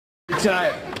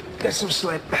Tired. Get some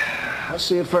sleep. I'll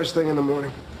see you first thing in the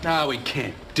morning. No, we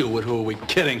can't do it. Who are we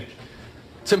kidding?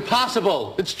 It's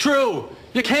impossible. It's true.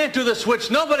 You can't do the switch.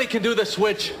 Nobody can do the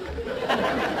switch.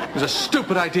 It was a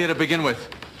stupid idea to begin with.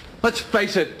 Let's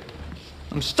face it.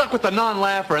 I'm stuck with the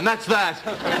non-laugher, and that's that.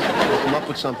 We'll come up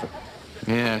with something.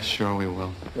 Yeah, sure we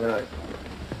will. All right.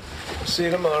 See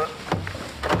you tomorrow.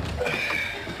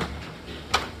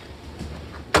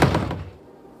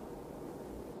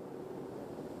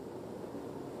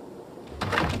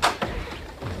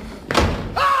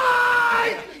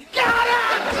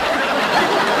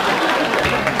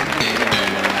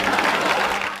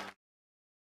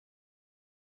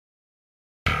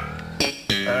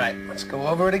 All right, let's go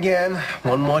over it again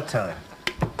one more time.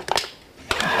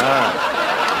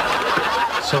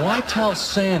 So I tell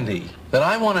Sandy that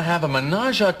I want to have a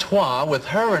menage a trois with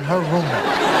her and her roommate.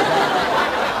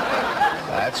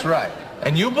 That's right.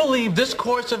 And you believe this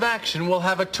course of action will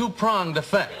have a two-pronged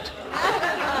effect.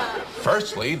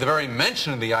 Firstly, the very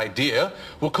mention of the idea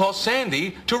will cause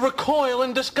Sandy to recoil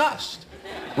in disgust,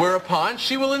 whereupon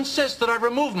she will insist that I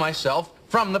remove myself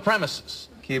from the premises.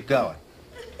 Keep going.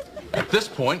 At this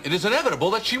point, it is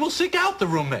inevitable that she will seek out the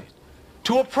roommate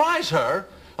to apprise her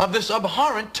of this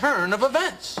abhorrent turn of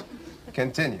events.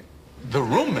 Continue. The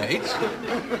roommate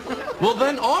will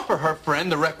then offer her friend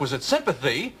the requisite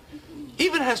sympathy,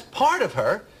 even as part of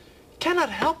her cannot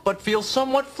help but feel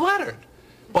somewhat flattered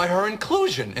by her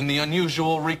inclusion in the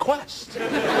unusual request.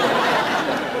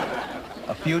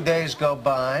 A few days go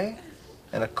by,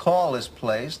 and a call is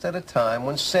placed at a time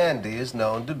when Sandy is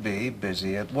known to be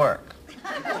busy at work.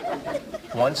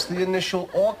 Once the initial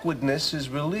awkwardness is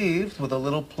relieved with a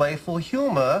little playful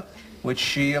humor, which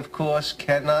she, of course,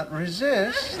 cannot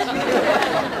resist,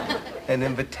 an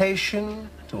invitation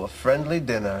to a friendly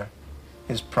dinner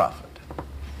is proffered.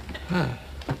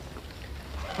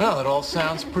 Well, it all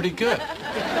sounds pretty good.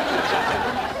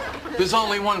 There's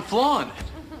only one flaw in it.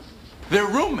 They're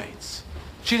roommates.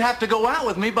 She'd have to go out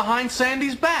with me behind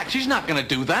Sandy's back. She's not going to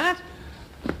do that.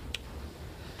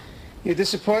 You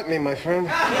disappoint me, my friend.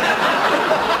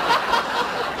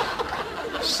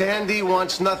 Sandy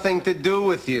wants nothing to do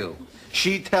with you.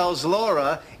 She tells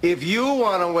Laura, if you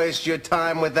want to waste your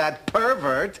time with that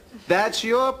pervert, that's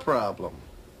your problem.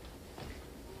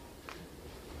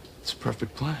 It's a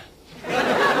perfect plan.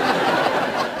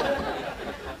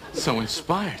 So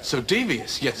inspired, so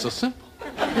devious, yet so simple.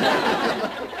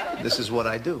 This is what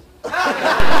I do.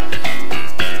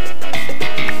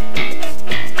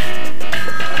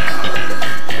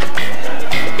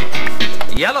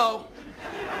 Yellow.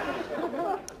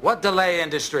 What delay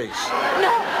industries?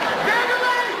 No! They're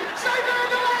delayed! Say they're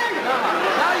delayed!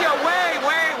 Now you're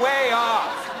way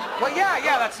off. Well,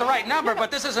 yeah, that's the right number, but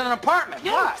this isn't an apartment.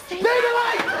 No, What? say They're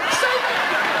delayed! Say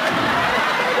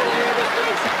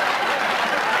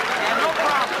Yeah, no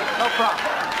problem. No problem.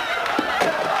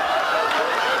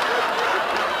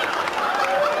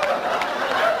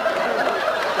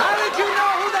 How did you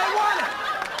know who they wanted?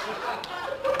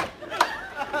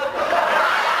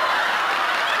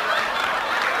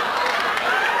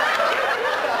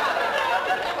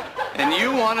 And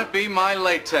you want to be my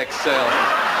latex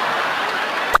salesman.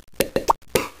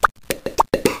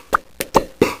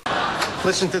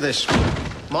 Listen to this.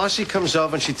 Marcy comes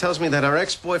over and she tells me that her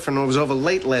ex-boyfriend was over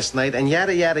late last night and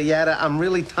yada, yada, yada, I'm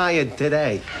really tired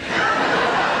today.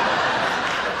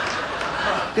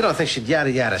 You don't think she'd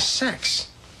yada, yada sex?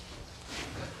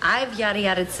 I've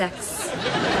yada-yada'd sex.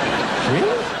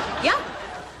 Really? Yeah.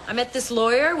 I met this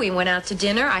lawyer. We went out to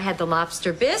dinner. I had the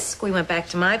lobster bisque. We went back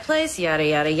to my place. Yada,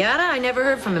 yada, yada. I never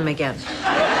heard from him again.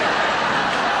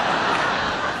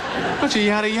 But you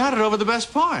yada yada over the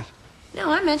best part. No,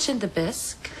 I mentioned the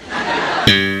bisque.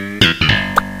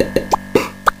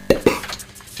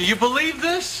 Do you believe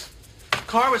this? The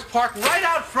car was parked right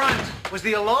out front. Was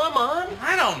the alarm on?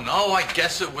 I don't know. I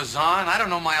guess it was on. I don't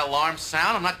know my alarm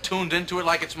sound. I'm not tuned into it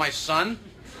like it's my son.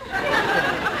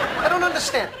 I don't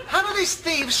understand. How do these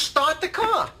thieves start the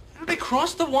car? They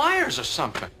crossed the wires or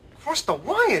something. Cross the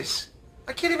wires?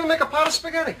 I can't even make a pot of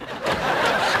spaghetti.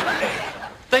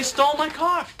 They stole my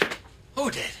car. Who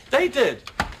did? They did.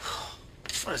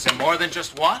 What, is there more than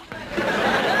just one?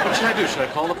 What should I do? Should I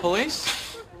call the police?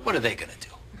 What are they gonna do?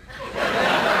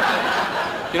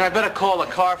 You know, I better call the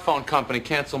car phone company,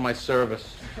 cancel my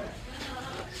service.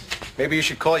 Maybe you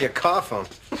should call your car phone.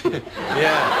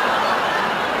 Yeah.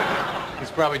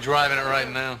 He's probably driving it right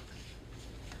now.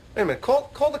 Wait a minute.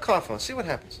 Call the car phone. See what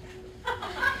happens.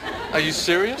 Are you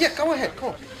serious? Yeah, go ahead.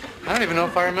 Call. I don't even know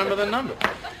if I remember the number.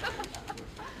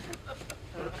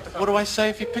 What do I say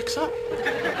if he picks up?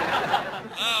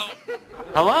 Hello?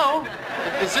 Hello?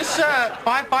 Is this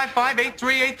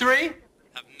 555-8383?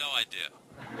 Have no idea.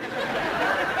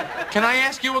 Can I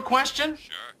ask you a question?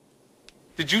 Sure.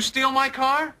 Did you steal my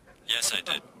car? Yes, I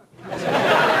did.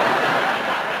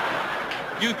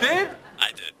 You did?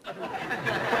 I did.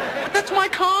 But that's my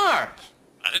car.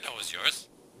 I didn't know it was yours.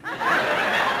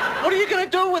 What are you going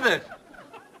to do with it?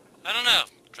 I don't know.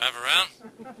 Drive around?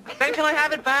 Then can I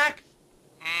have it back?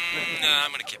 No,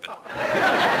 I'm going to keep it.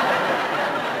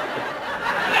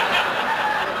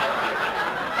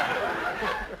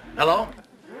 Hello?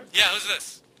 Yeah, who's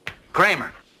this?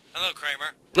 Kramer. Hello,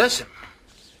 Kramer. Listen,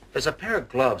 there's a pair of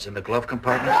gloves in the glove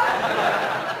compartment.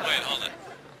 Wait, hold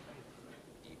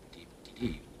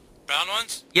it. Brown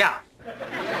ones? Yeah.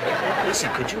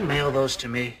 Listen, could you mail those to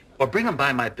me? Or bring them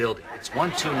by my building. It's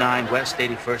 129 West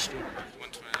 81st Street.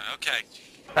 129. Okay.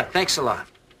 Thanks a lot.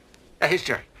 Here's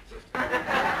Jerry.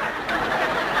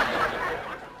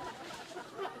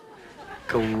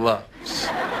 Gloves.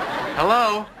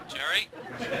 Hello? Jerry?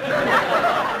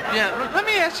 Yeah, let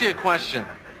me ask you a question.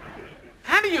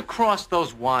 How do you cross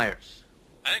those wires?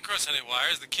 I didn't cross any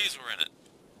wires. The keys were in it.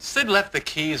 Sid left the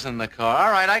keys in the car.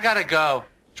 All right, I gotta go.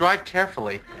 Drive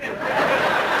carefully. Hey, Jerry,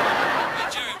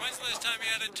 when's the last time you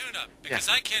had a tune-up? Because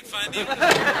I can't find the...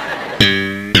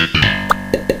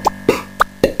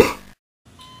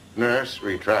 Nurse,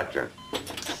 retractor.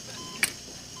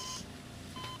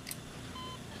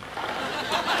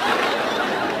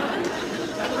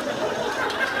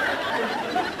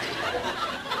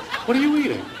 What are you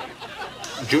eating?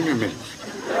 Junior Mint.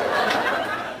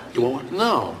 You want one?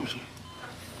 No.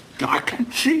 No, I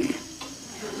can't see.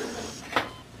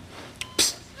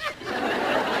 Psst.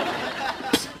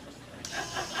 Psst.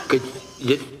 Get.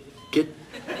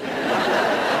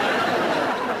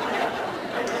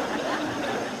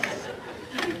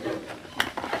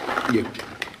 You.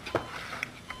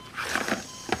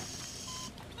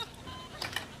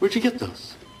 Where'd you get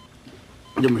those?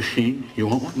 The machine. You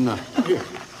want one? No. Here.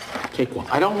 Take one.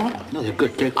 I don't want one. No, they're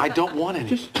good. Take I don't want any.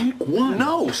 Just take one.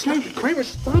 No, stop. Kramer,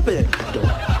 stop it.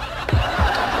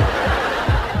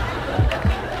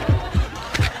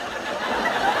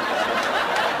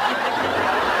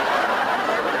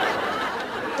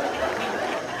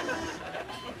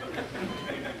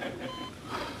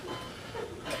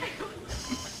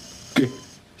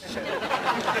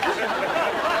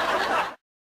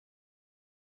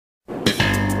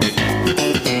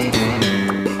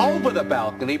 Over the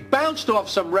balcony, bounced off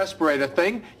some respirator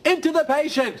thing into the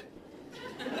patient.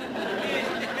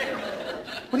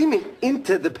 What do you mean,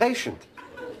 into the patient?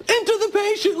 Into the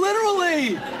patient,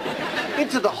 literally.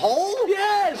 Into the hole?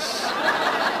 Yes.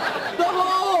 The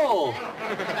hole.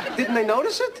 Didn't they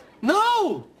notice it?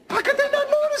 No. How could they not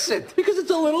notice it? Because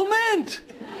it's a little mint.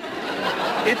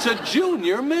 It's a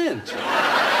junior mint.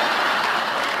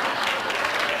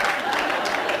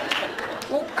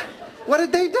 Well, what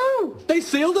did they do? They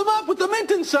sealed him up with the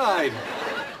mint inside.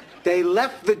 They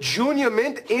left the junior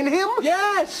mint in him?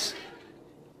 Yes.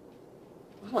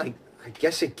 Well, I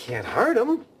guess it can't hurt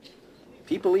him.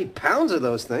 People eat pounds of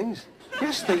those things.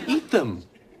 Yes, they eat them.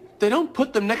 They don't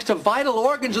put them next to vital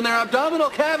organs in their abdominal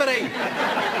cavity.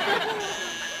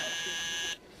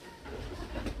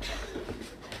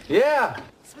 Yeah.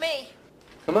 It's me.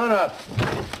 Come on up.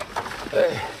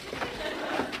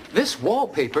 This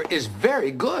wallpaper is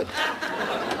very good.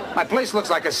 My place looks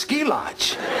like a ski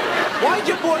lodge. Why'd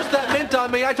you force that mint on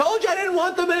me? I told you I didn't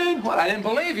want the mint. Well, I didn't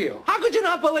believe you. How could you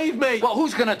not believe me? Well,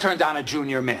 who's gonna turn down a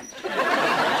junior mint?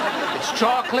 It's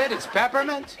chocolate, it's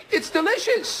peppermint. It's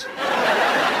delicious.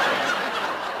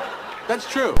 That's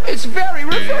true. It's very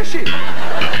refreshing.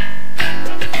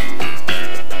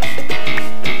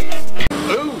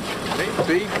 Ooh,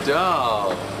 baby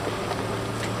doll.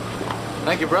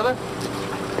 Thank you, brother.